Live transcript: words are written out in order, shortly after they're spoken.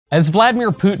As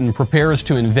Vladimir Putin prepares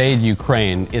to invade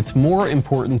Ukraine, it's more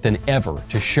important than ever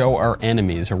to show our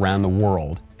enemies around the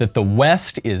world that the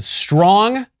West is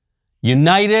strong,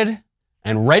 united,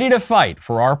 and ready to fight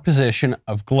for our position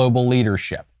of global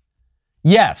leadership.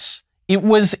 Yes, it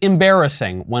was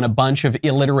embarrassing when a bunch of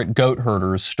illiterate goat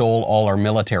herders stole all our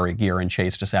military gear and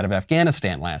chased us out of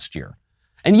Afghanistan last year.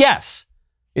 And yes,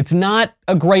 it's not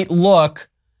a great look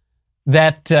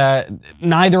that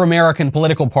neither American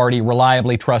political party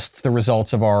reliably trusts the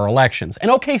results of our elections. And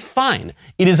okay, fine.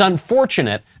 It is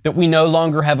unfortunate that we no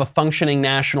longer have a functioning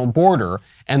national border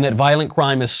and that violent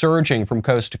crime is surging from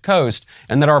coast to coast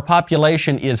and that our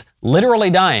population is literally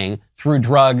dying through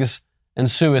drugs and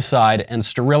suicide and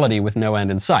sterility with no end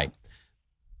in sight.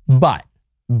 But,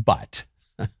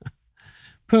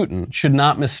 Putin should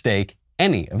not mistake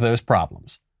any of those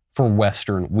problems for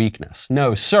Western weakness.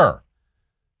 No, sir.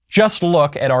 Just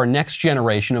look at our next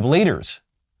generation of leaders.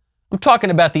 I'm talking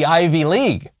about the Ivy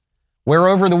League, where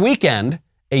over the weekend,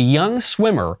 a young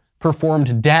swimmer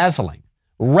performed dazzling,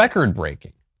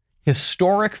 record-breaking,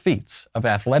 historic feats of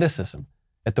athleticism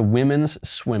at the Women's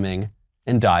Swimming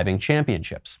and Diving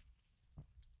Championships.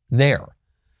 There,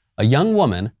 a young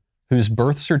woman whose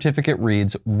birth certificate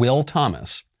reads Will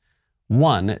Thomas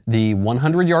won the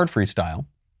 100-yard freestyle,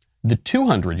 the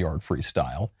 200-yard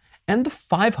freestyle, and the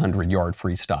 500-yard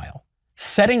freestyle,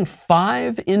 setting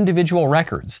 5 individual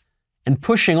records and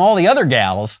pushing all the other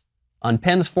gals on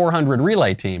Penn's 400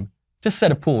 relay team to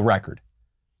set a pool record.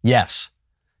 Yes,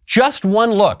 just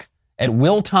one look at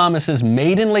Will Thomas's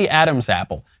maidenly Adam's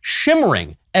apple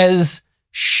shimmering as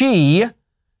she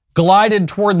glided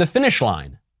toward the finish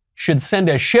line should send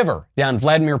a shiver down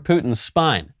Vladimir Putin's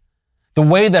spine. The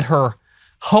way that her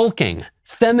hulking,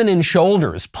 feminine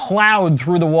shoulders plowed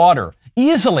through the water,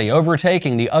 easily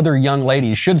overtaking the other young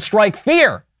ladies, should strike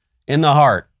fear in the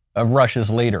heart of Russia's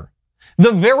leader.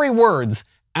 The very words,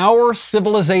 "Our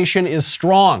civilization is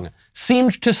strong,"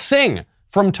 seemed to sing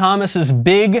from Thomas's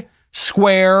big,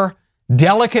 square,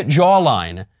 delicate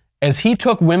jawline as he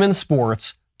took women's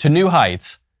sports to new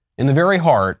heights in the very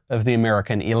heart of the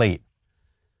American elite.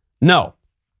 No.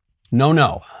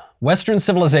 Western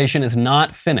civilization is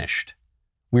not finished.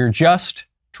 We're just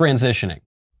transitioning.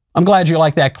 I'm glad you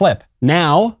liked that clip.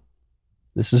 Now,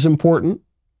 this is important,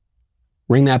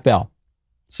 ring that bell.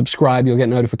 Subscribe, you'll get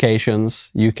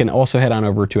notifications. You can also head on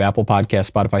over to Apple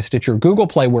Podcasts, Spotify, Stitcher, Google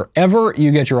Play, wherever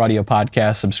you get your audio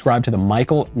podcasts. Subscribe to The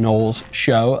Michael Knowles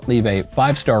Show. Leave a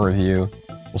 5-star review.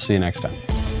 We'll see you next time.